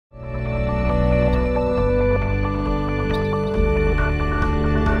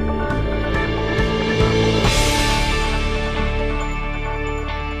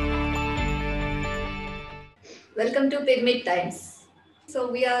Welcome to Pyramid Times.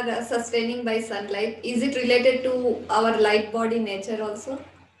 So we are sustaining by sunlight. Is it related to our light body nature also?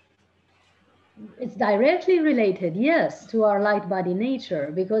 It's directly related, yes, to our light body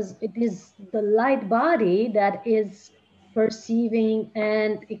nature, because it is the light body that is perceiving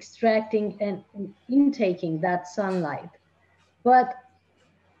and extracting and intaking that sunlight. But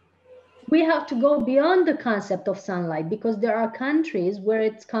we have to go beyond the concept of sunlight, because there are countries where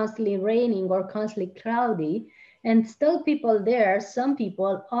it's constantly raining or constantly cloudy, and still people there, some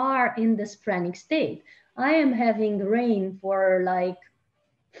people are in this pranic state. I am having rain for like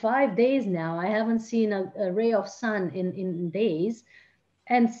 5 days now. I haven't seen a ray of sun in days,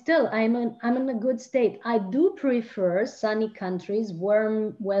 and still I'm in a good state. I do prefer sunny countries,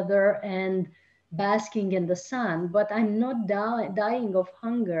 warm weather, and basking in the sun, but I'm not dying of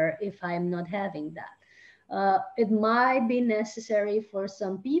hunger if I'm not having that. It might be necessary for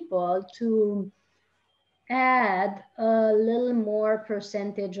some people to add a little more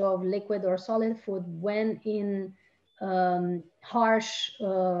percentage of liquid or solid food when in harsh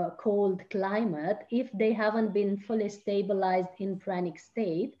cold climate, if they haven't been fully stabilized in pranic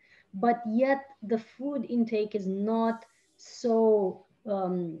state, but yet the food intake is not so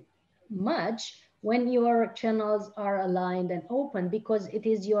much when your channels are aligned and open, because it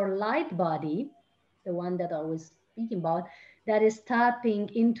is your light body, the one that I was speaking about, that is tapping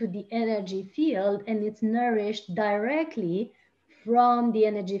into the energy field, and it's nourished directly from the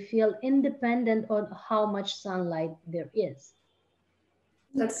energy field, independent on how much sunlight there is.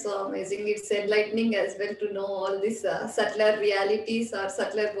 That's so amazing. It's enlightening as well to know all these subtler realities or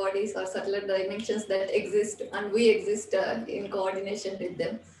subtler bodies or subtler dimensions that exist, and we exist in coordination with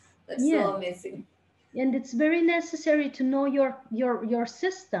them. That's Yes. so amazing. And it's very necessary to know your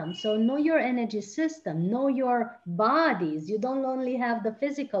system. So know your energy system, know your bodies. You don't only have the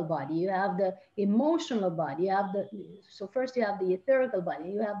physical body, you have the emotional body, you have the, so first you have the etherical body,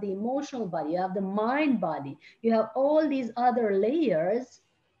 you have the emotional body, you have the mind body, you have all these other layers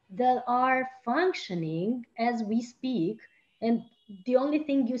that are functioning as we speak. And the only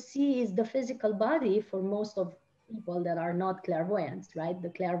thing you see is the physical body for most of people that are not clairvoyants, right? The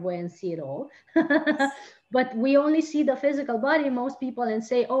clairvoyants see it all. But we only see the physical body, most people, and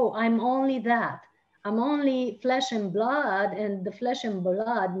say, oh, I'm only that. I'm only flesh and blood, and the flesh and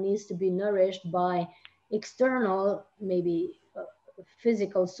blood needs to be nourished by external, maybe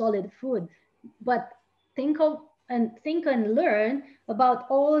physical solid food. But think and learn about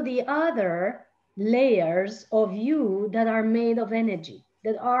all the other layers of you that are made of energy,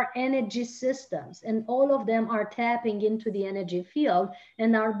 that are energy systems, and all of them are tapping into the energy field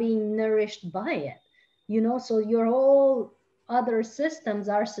and are being nourished by it. So your whole other systems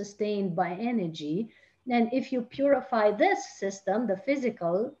are sustained by energy. And if you purify this system, the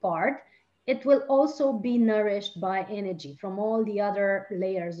physical part, it will also be nourished by energy from all the other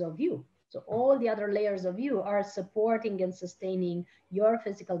layers of you. So all the other layers of you are supporting and sustaining your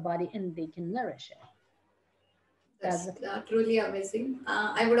physical body, and they can nourish it. That's truly amazing.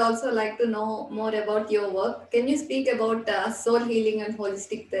 I would also like to know more about your work. Can you speak about soul healing and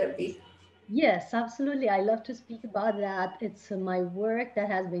holistic therapy? Yes, absolutely. I love to speak about that. It's my work that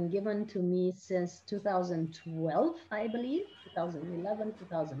has been given to me since 2012, I believe, 2011,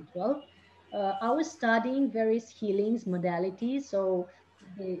 2012. I was studying various healings modalities. So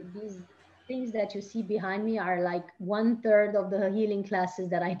these things that you see behind me are like 1/3 of the healing classes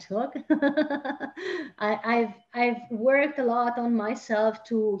that I took. I've worked a lot on myself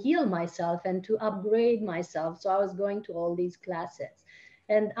to heal myself and to upgrade myself. So I was going to all these classes.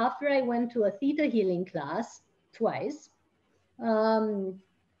 And after I went to a theta healing class twice, um,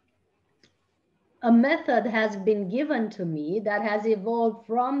 a method has been given to me that has evolved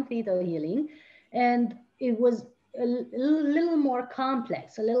from theta healing. And it was a little more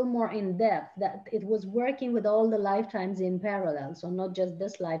complex, a little more in depth, that it was working with all the lifetimes in parallel. So not just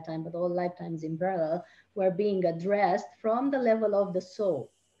this lifetime, but all lifetimes in parallel were being addressed from the level of the soul.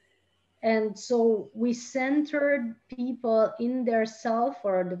 And so we centered people in their self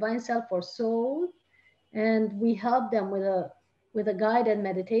or divine self or soul, and we helped them with a guided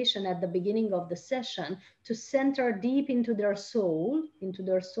meditation at the beginning of the session to center deep into their soul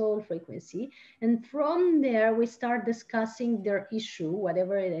frequency. And from there, we start discussing their issue,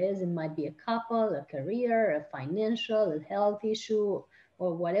 whatever it is. It might be a couple, a career, a financial, a health issue,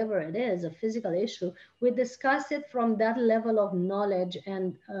 or whatever it is, a physical issue. We discuss it from that level of knowledge and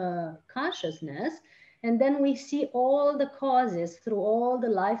consciousness. And then we see all the causes through all the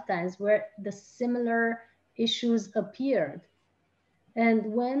lifetimes where the similar issues appeared.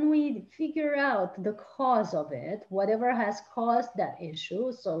 And when we figure out the cause of it, whatever has caused that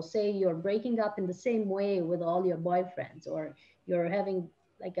issue, so say you're breaking up in the same way with all your boyfriends, or you're having,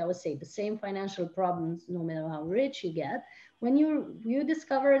 like I was saying, the same financial problems no matter how rich you get, when you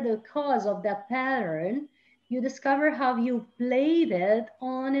discover the cause of that pattern, you discover how you played it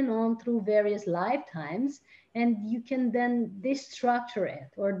on and on through various lifetimes, and you can then destructure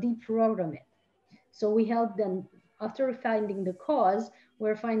it or deprogram it. So we help them after finding the cause,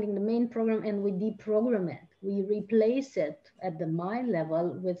 we're finding the main program and we deprogram it. We replace it at the mind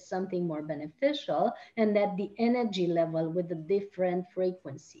level with something more beneficial and at the energy level with a different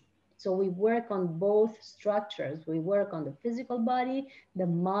frequency. So we work on both structures. We work on the physical body, the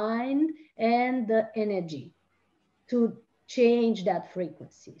mind, and the energy to change that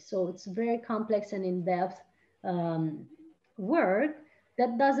frequency. So it's very complex and in-depth um, work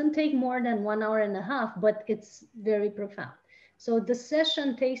that doesn't take more than 1.5 hours, but it's very profound. So the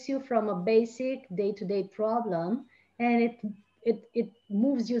session takes you from a basic day-to-day problem, and it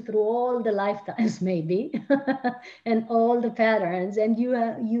moves you through all the lifetimes maybe and all the patterns, and you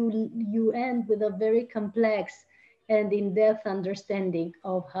end with a very complex and in-depth understanding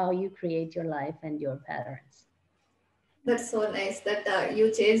of how you create your life and your patterns. That's so nice that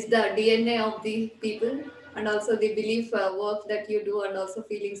you change the DNA of the people, and also the belief work that you do, and also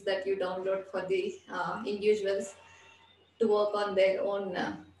feelings that you download for the individuals to work on their own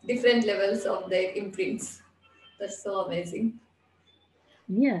different levels of their imprints. That's so amazing.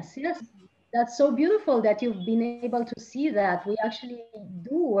 Yes, yes. That's so beautiful that you've been able to see that. We actually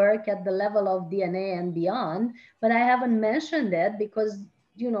do work at the level of DNA and beyond, but I haven't mentioned it because,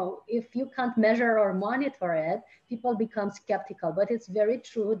 if you can't measure or monitor it, people become skeptical. But it's very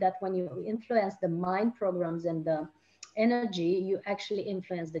true that when you influence the mind programs and the energy, you actually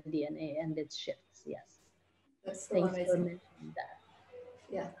influence the DNA and it shifts. Yes. That's so Thanks for amazing. mentioning that.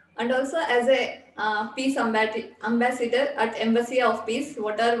 Yeah. And also, as a peace ambassador at Embassy of Peace,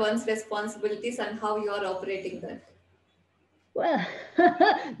 what are one's responsibilities and how you are operating that? Well,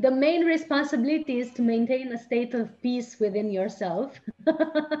 the main responsibility is to maintain a state of peace within yourself,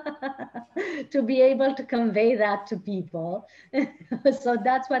 to be able to convey that to people. So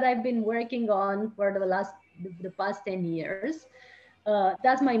that's what I've been working on for the past 10 years.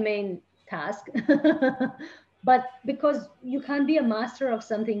 That's my main task. But because you can't be a master of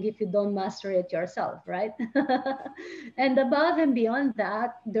something if you don't master it yourself, right? And above and beyond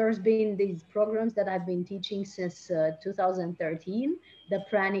that, there's been these programs that I've been teaching since 2013, the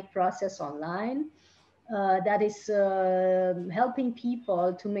Pranic process online. That is helping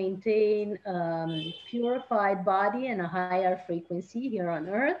people to maintain purified body and a higher frequency here on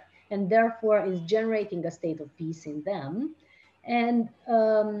earth, and therefore is generating a state of peace in them. And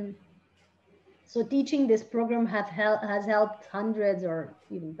so teaching this program has helped hundreds or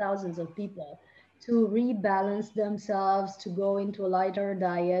even thousands of people to rebalance themselves, to go into a lighter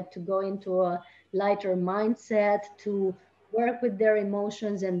diet, to go into a lighter mindset, to work with their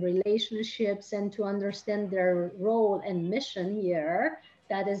emotions and relationships, and to understand their role and mission here.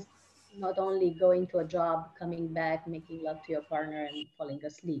 That is not only going to a job, coming back, making love to your partner, and falling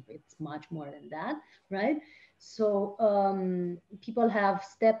asleep. It's much more than that, right? So people have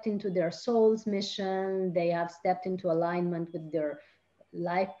stepped into their soul's mission, they have stepped into alignment with their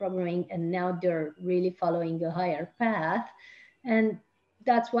life programming, and now they're really following a higher path. And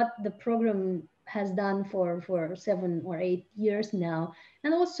that's what the program has done for 7 or 8 years now.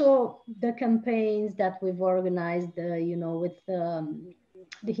 And also the campaigns that we've organized, with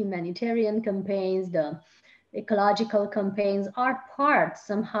the humanitarian campaigns, the ecological campaigns are part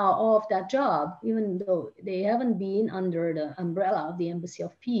somehow of that job, even though they haven't been under the umbrella of the Embassy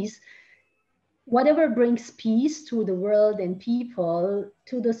of Peace. Whatever brings peace to the world and people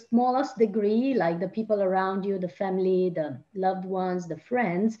to the smallest degree, like the people around you, the family, the loved ones, the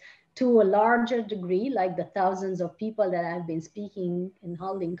friends, to a larger degree, like the thousands of people that I've been speaking and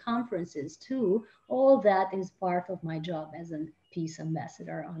holding conferences to, all that is part of my job as a peace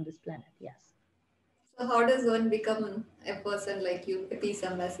ambassador on this planet. Yes. So, how does one become a person like you, a peace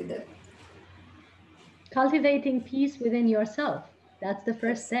ambassador? Cultivating peace within yourself. That's the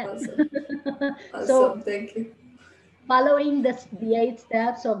first That's step. awesome. So Awesome. Thank you. following the 8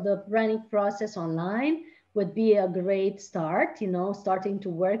 steps of the Pranic process online would be a great start, starting to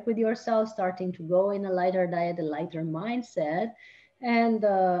work with yourself, starting to go in a lighter diet, a lighter mindset, and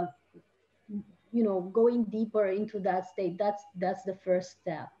going deeper into that state. That's the first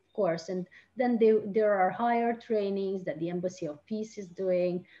step, of course. And then there are higher trainings that the Embassy of Peace is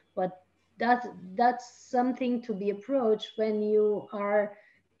doing, but that's that's something to be approached when you are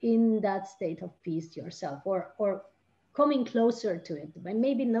in that state of peace yourself, or coming closer to it. But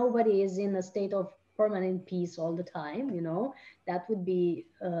maybe nobody is in a state of permanent peace all the time, you know, that would be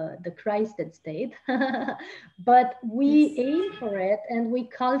the Christed state. But we Yes. aim for it and we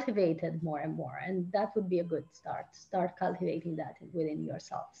cultivate it more and more. And that would be a good start. Start cultivating that within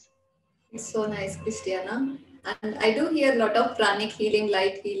yourselves. It's so nice, Christiana. And I do hear a lot of pranic healing,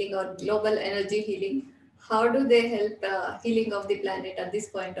 light healing, or global energy healing. How do they help healing of the planet at this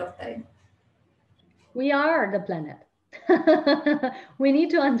point of time? We are the planet. We need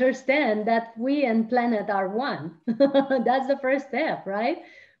to understand that we and planet are one. That's the first step, right?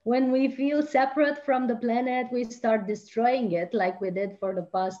 When we feel separate from the planet, we start destroying it like we did for the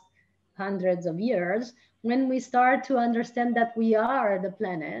past hundreds of years. When we start to understand that we are the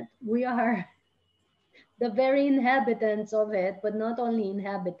planet, we are the very inhabitants of it, but not only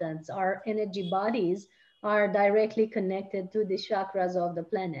inhabitants, our energy bodies are directly connected to the chakras of the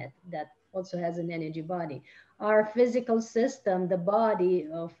planet that also has an energy body. Our physical system, the body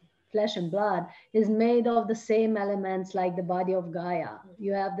of flesh and blood, is made of the same elements like the body of Gaia.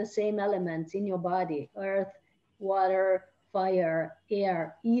 You have the same elements in your body: earth, water, fire,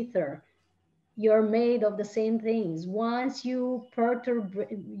 air, ether. You're made of the same things. Once you perturb,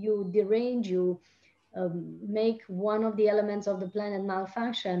 you derange, you make one of the elements of the planet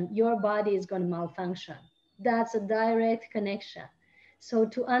malfunction, your body is going to malfunction. That's a direct connection. So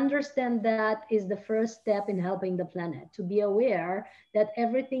to understand that is the first step in helping the planet, to be aware that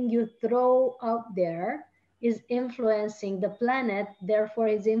everything you throw out there is influencing the planet, therefore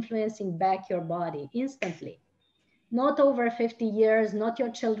is influencing back your body instantly. Not over 50 years, not your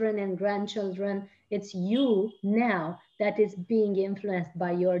children and grandchildren. It's you now that is being influenced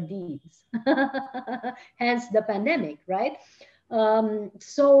by your deeds. Hence the pandemic, right?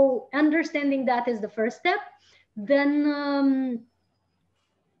 So understanding that is the first step. Then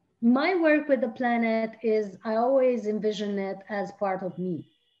my work with the planet is, I always envision it as part of me.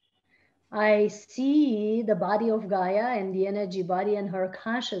 I see the body of Gaia and the energy body and her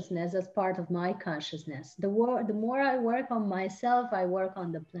consciousness as part of my consciousness. The more I work on myself, I work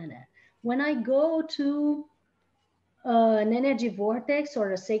on the planet. When I go to an energy vortex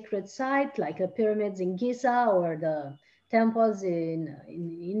or a sacred site like the pyramids in Giza or the temples in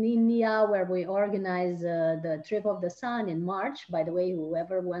India where we organize the trip of the sun in March. By the way,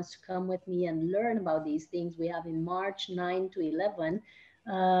 whoever wants to come with me and learn about these things, we have in March 9 to 11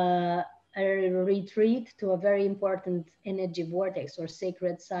 a retreat to a very important energy vortex or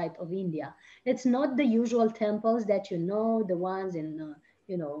sacred site of India. It's not the usual temples that you know, the ones in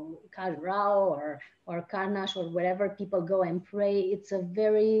Khajuraho or Karnash or wherever people go and pray. It's a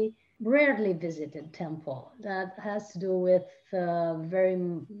very rarely visited temple that has to do with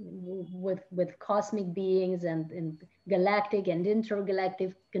with cosmic beings and galactic and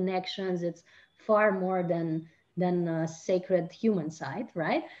intergalactic connections. It's far more than a sacred human site,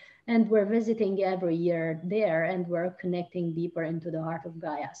 right? And we're visiting every year there, and we're connecting deeper into the heart of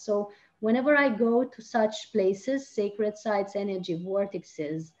Gaia. So whenever I go to such places, sacred sites, energy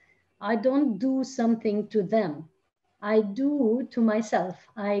vortexes, I don't do something to them. I do to myself.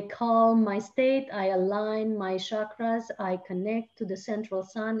 I calm my state, I align my chakras, I connect to the central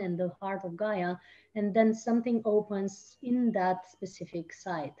sun and the heart of Gaia, and then something opens in that specific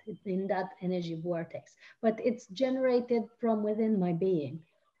site, in that energy vortex. But it's generated from within my being.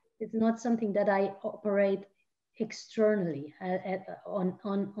 It's not something that I operate externally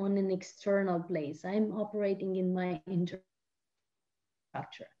on an external place. I'm operating in my internal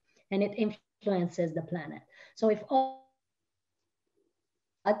structure, and it influences the planet. So if all of us would do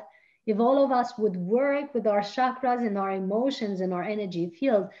that, if all of us would work with our chakras and our emotions and our energy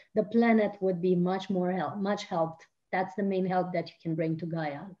field, the planet would be much helped. That's the main help that you can bring to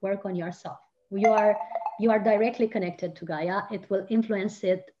Gaia. Work on yourself. You are directly connected to Gaia. It will influence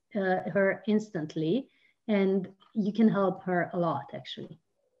her instantly, and you can help her a lot actually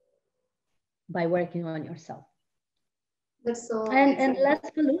by working on yourself. That's so And amazing.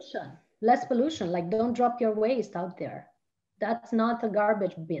 less pollution. Like, don't drop your waste out there. That's not a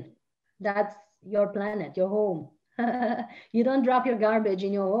garbage bin. That's your planet, your home. You don't drop your garbage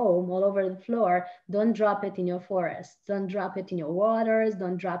in your home all over the floor. Don't drop it in your forest. Don't drop it in your waters.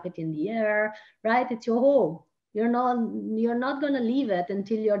 Don't drop it in the air, right? It's your home. You're not going to leave it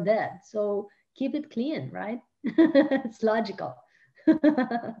until you're dead. So keep it clean, right? It's logical.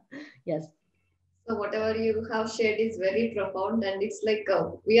 Yes. So whatever you have shared is very profound, and it's like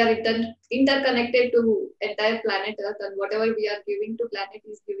we are interconnected to entire planet Earth, and whatever we are giving to planet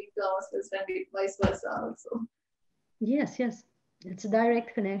is giving to ourselves, and it vice versa also. Yes, yes. It's a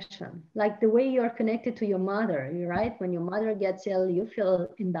direct connection. Like the way you're connected to your mother, right? When your mother gets ill, you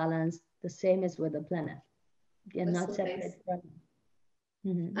feel imbalanced. The same is with the planet. They're That's not so nice. separate from.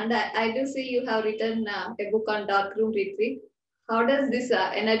 Mm-hmm. And I do see you have written a book on dark room retreat. How does this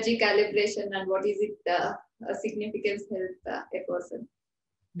energy calibration and what is it significance help a person?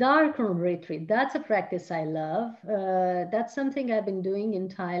 Darkroom retreat, that's a practice I love. That's something I've been doing in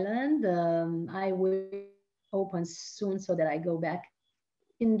Thailand. I wish it opens soon so that I go back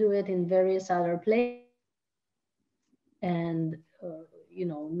and do it. You can do it in various other places and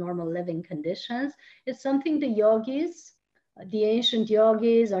normal living conditions. It's something the ancient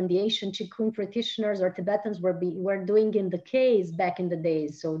yogis or the ancient Qigong practitioners or Tibetans were doing in the caves back in the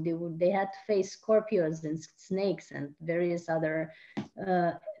days. So they had to face scorpions and snakes and various other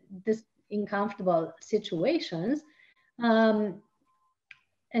uh, this uncomfortable situations. Um,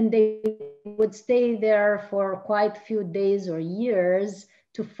 and they would stay there for quite a few days or years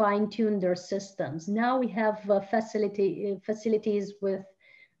to fine tune their systems. Now we have facilities with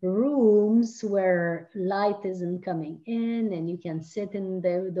rooms where light isn't coming in, and you can sit in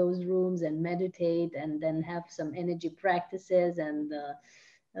those rooms and meditate and then have some energy practices and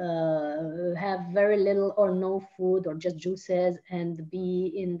have very little or no food or just juices and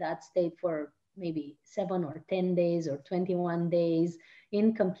be in that state for maybe 7 or 10 days or 21 days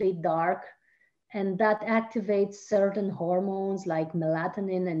in complete dark. And that activates certain hormones like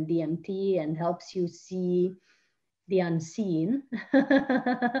melatonin and DMT and helps you see the unseen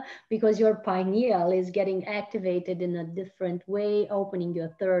because your pineal is getting activated in a different way, opening your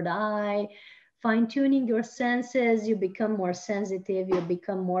third eye, fine tuning your senses. You become more sensitive, you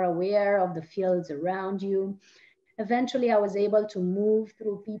become more aware of the fields around you. Eventually, I was able to move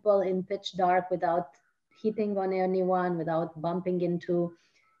through people in pitch dark without hitting on anyone, without bumping into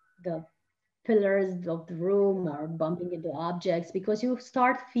the pillars of the room or bumping into objects, because you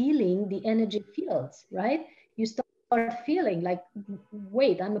start feeling the energy fields, right? You start feeling like,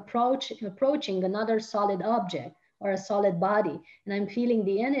 wait, I'm approaching another solid object or a solid body, and I'm feeling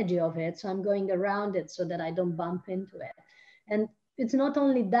the energy of it. So I'm going around it so that I don't bump into it. And it's not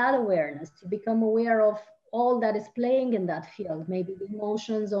only that awareness, you become aware of all that is playing in that field, maybe the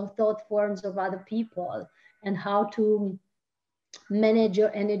emotions or thought forms of other people, and how to manage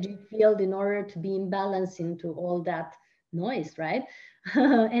your energy field in order to be in balance into all that noise, right?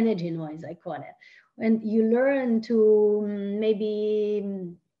 Energy noise, I call it. And you learn to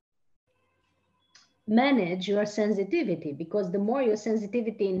maybe manage your sensitivity, because the more your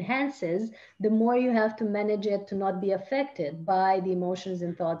sensitivity enhances, the more you have to manage it to not be affected by the emotions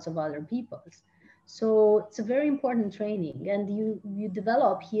and thoughts of other people's. So it's a very important training, and you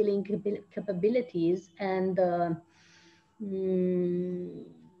develop healing capabilities and mm,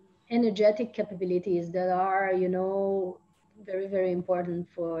 energetic capabilities that are, very, very important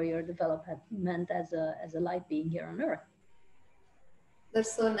for your development as a light being here on earth.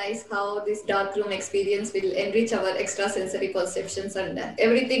 That's so nice how this dark room experience will enrich our extrasensory perceptions and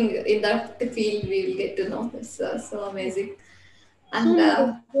everything in that field we will get to know. It's so amazing. And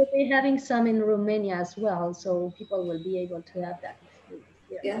Soon we'll be having some in Romania as well, so people will be able to have that experience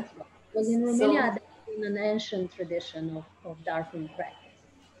here yeah, as well. Because in Romania, so there's been an ancient tradition of darkroom practice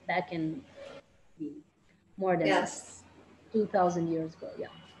back in the more than yes. 2,000 years ago.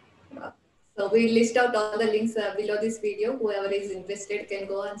 Yeah. So we list out all the links below this video. Whoever is interested can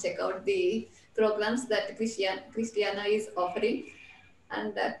go and check out the programs that Christiana is offering.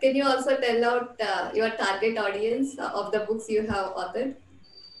 And can you also tell out your target audience of the books you have authored?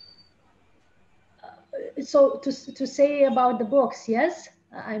 So to say about the books, yes,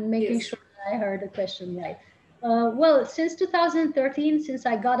 I'm making Yes. sure that I heard the question right. Well, since 2013, since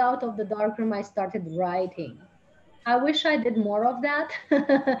I got out of the darkroom, I started writing. I wish I did more of that,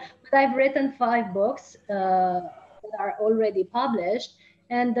 but I've written 5 books that are already published,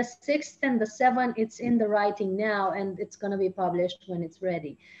 and the sixth and the seventh, it's in the writing now, and it's going to be published when it's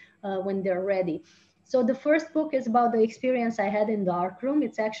ready, when they're ready. So the first book is about the experience I had in darkroom.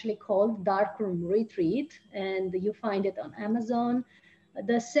 It's actually called Darkroom Retreat, and you find it on Amazon.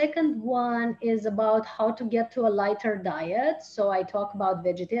 The second one is about how to get to a lighter diet. So I talk about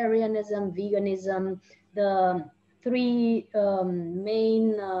vegetarianism, veganism, the 3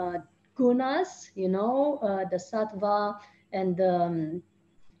 main gunas, the sattva and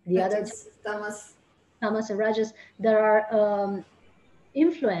the other Rajas, Tamas. tamas and rajas that are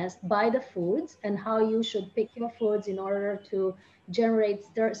influenced by the foods, and how you should pick your foods in order to generate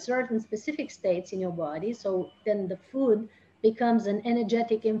certain specific states in your body. So then the food becomes an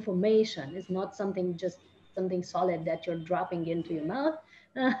energetic information. It's not something solid that you're dropping into your mouth.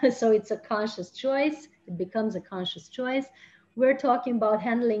 So it's a conscious choice. It becomes a conscious choice. We're talking about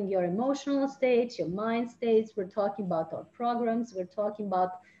handling your emotional states, your mind states. We're talking about our programs. We're talking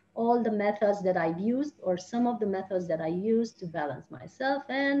about all the methods that I've used, or some of the methods that I use to balance myself,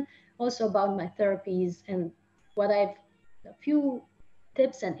 and also about my therapies and a few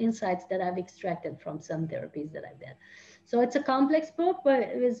tips and insights that I've extracted from some therapies that I've done. So it's a complex book, but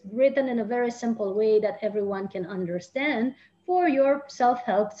it was written in a very simple way that everyone can understand for your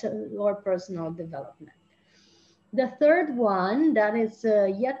self-help or personal development. The third one that is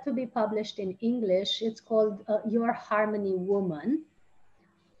yet to be published in English, it's called Your Harmony Woman.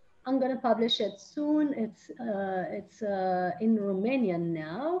 I'm going to publish it soon. It's in Romanian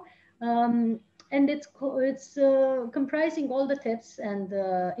now, and it's comprising all the tips and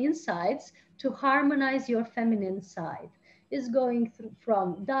insights to harmonize your feminine side. It's going through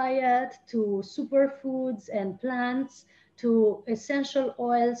from diet to superfoods and plants to essential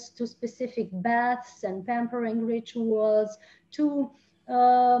oils to specific baths and pampering rituals to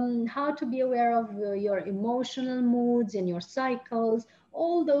how to be aware of your emotional moods and your cycles,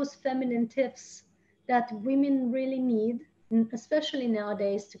 all those feminine tips that women really need, especially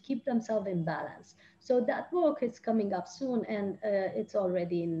nowadays, to keep themselves in balance. So that book is coming up soon, and it's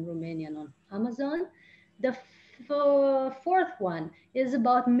already in Romanian on Amazon. The fourth one is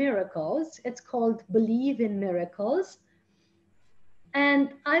about miracles. It's called Believe in Miracles. And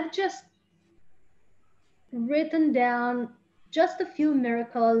I've just written down just a few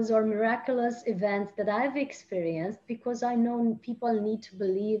miracles or miraculous events that I've experienced because I know people need to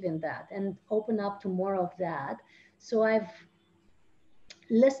believe in that and open up to more of that. So I've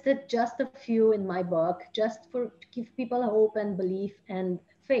listed just a few in my book just for to give people hope and belief and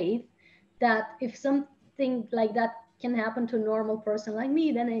faith that if something like that can happen to a normal person like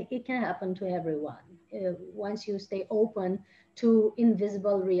me, then it can happen to everyone once you stay open to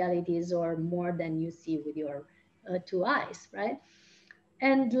invisible realities or more than you see with your two eyes, right?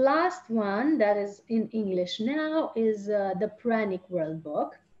 And last one that is in English now is the Pranic World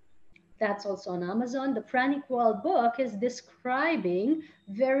book. That's also on Amazon. The Pranic World book is describing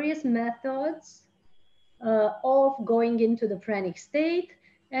various methods of going into the pranic state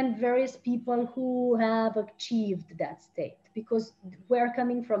and various people who have achieved that state, because we're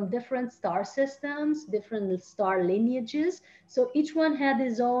coming from different star systems, different star lineages. So each one had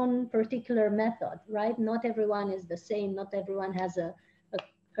his own particular method, right? Not everyone is the same. Not everyone has a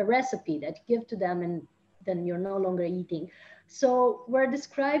recipe that you give to them and then you're no longer eating. So we're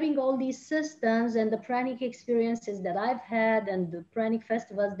describing all these systems and the pranic experiences that I've had and the pranic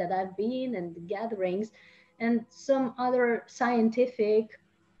festivals that I've been and the gatherings and some other scientific,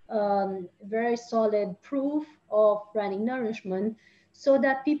 very solid proof of pranic nourishment so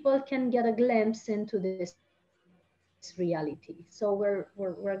that people can get a glimpse into this reality. So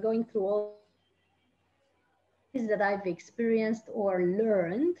we're going through all these things that I've experienced or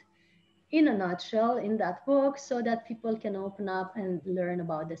learned in a nutshell in that book so that people can open up and learn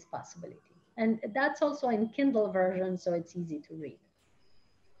about this possibility. And that's also in Kindle version, so it's easy to read.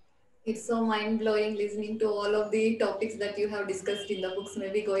 It's so mind blowing listening to all of the topics that you have discussed in the books.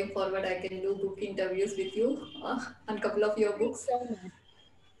 Maybe going forward, I can do book interviews with you on a couple of your Thanks books. so much.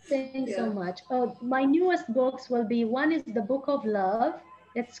 Thanks so Yeah. much. Oh, my newest books will be one is the Book of Love.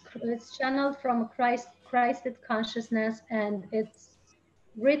 It's channeled from Christed consciousness, and it's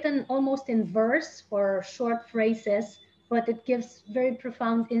written almost in verse or short phrases, but it gives very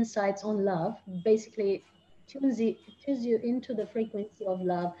profound insights on love. Basically, tunes you into the frequency of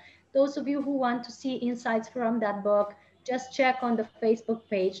love. Those of you who want to see insights from that book, just check on the Facebook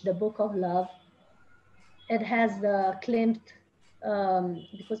page, The Book of Love. It has the Klimt,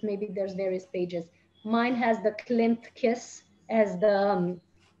 because maybe there's various pages. Mine has the Klimt kiss as the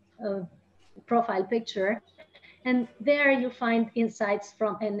uh, profile picture. And there you find insights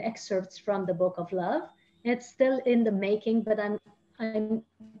from and excerpts from the Book of Love. It's still in the making, but I'm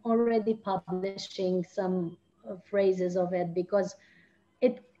already publishing some phrases of it because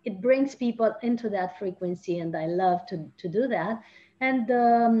it brings people into that frequency, and I love to do that. And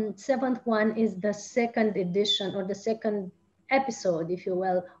the seventh one is the second edition or the second episode, if you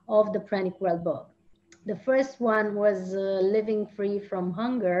will, of the Pranic World book. The first one was living free from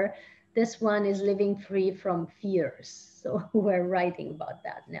hunger. This one is living free from fears. So we're writing about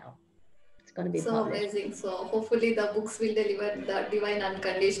that now. It's going to be So published. amazing. So hopefully the books will deliver the divine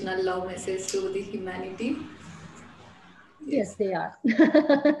unconditional love message to the humanity. Yes, Yes. they are.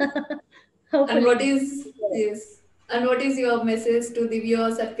 And what Hopefully. is yes. And what is your message to the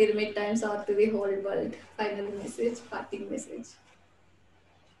viewers at Pyramid Times or to the whole world? Final message, parting message.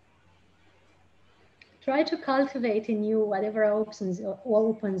 Try to cultivate in you whatever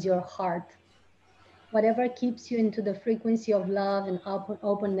opens your heart, whatever keeps you into the frequency of love and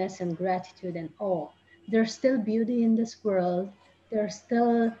openness and gratitude and awe. There's still beauty in this world. There's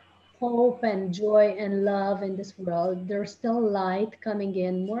still hope and joy and love in this world. There's still light coming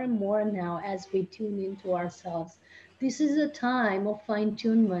in more and more now as we tune into ourselves. This is a time of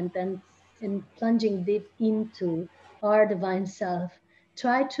fine-tunement and plunging deep into our divine self.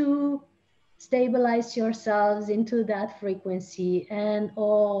 Try to stabilize yourselves into that frequency, and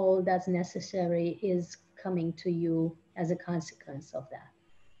all that's necessary is coming to you as a consequence of that.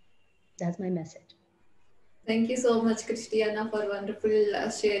 That's my message. Thank you so much, Christiana, for wonderful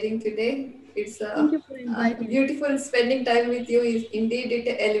sharing today. It's Thank you for inviting me. beautiful spending time with you. Indeed,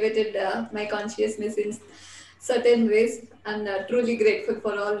 it elevated my consciousness in certain ways, and truly grateful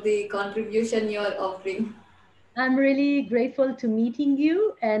for all the contribution you are offering. I'm really grateful to meeting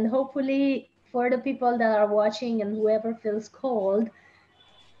you, and hopefully for the people that are watching and whoever feels called,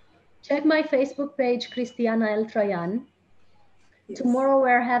 check my Facebook page, Cristiana Eltrayan. Yes. Tomorrow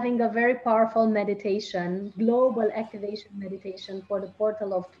we're having a very powerful meditation, global activation meditation for the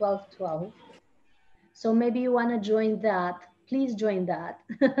portal of 1212. So maybe you want to join that. Please join that.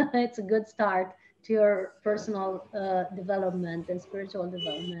 It's a good start to your personal development and spiritual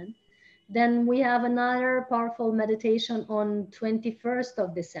development. Then we have another powerful meditation on 21st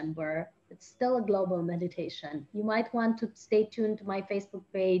of December. It's still a global meditation. You might want to stay tuned to my Facebook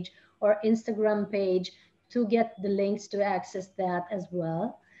page or Instagram page to get the links to access that as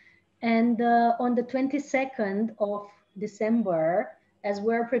well. And on the 22nd of December, as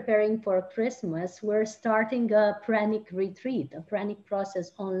we're preparing for Christmas, we're starting a Pranic retreat, a Pranic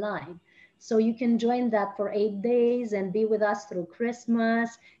process online. So you can join that for 8 days and be with us through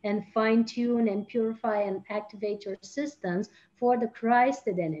Christmas and fine tune and purify and activate your systems for the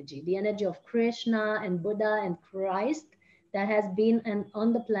Christed energy, the energy of Krishna and Buddha and Christ that has been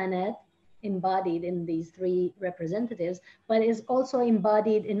on the planet embodied in these three representatives, but is also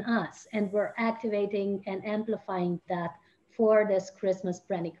embodied in us. And we're activating and amplifying that for this Christmas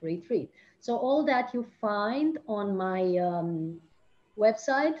Pranic retreat. So all that you find on my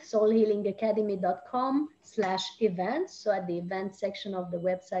website, soulhealingacademy.com/events. So at the event section of the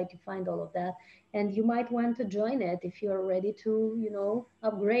website, you find all of that. And you might want to join it if you're ready to,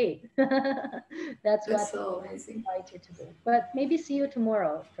 upgrade. That's That's what so amazing. I invite you to do. But maybe see you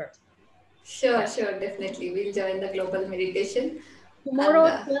tomorrow first. Sure, Yeah. sure, definitely. We'll join the global meditation. And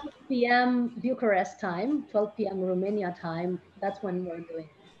Tomorrow, 12 p.m. Bucharest time, 12 p.m. Romania time. That's when we're doing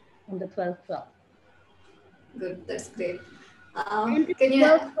it, on the 12/12. good, that's great. And it's Can you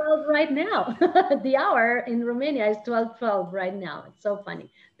 12/12 right now. The hour in Romania is 12/12 right now. It's so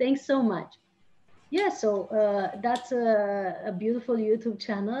funny. Thanks so much. Yeah, so that's a beautiful YouTube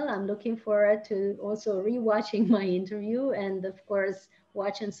channel. I'm looking forward to also rewatching my interview, and of course,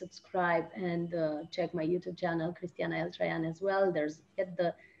 watch and subscribe and check my YouTube channel, Cristiana Eltrayan, as well. There's hit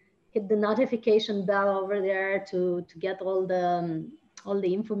the notification bell over there to get all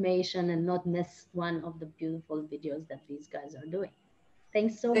the information and not miss one of the beautiful videos that these guys are doing.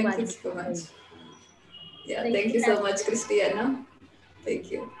 Thanks so thank much. you so much. Yeah, Thank thank you, you so much, Christiana. Thank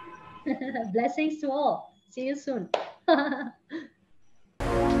you. and blessings to all. See you soon.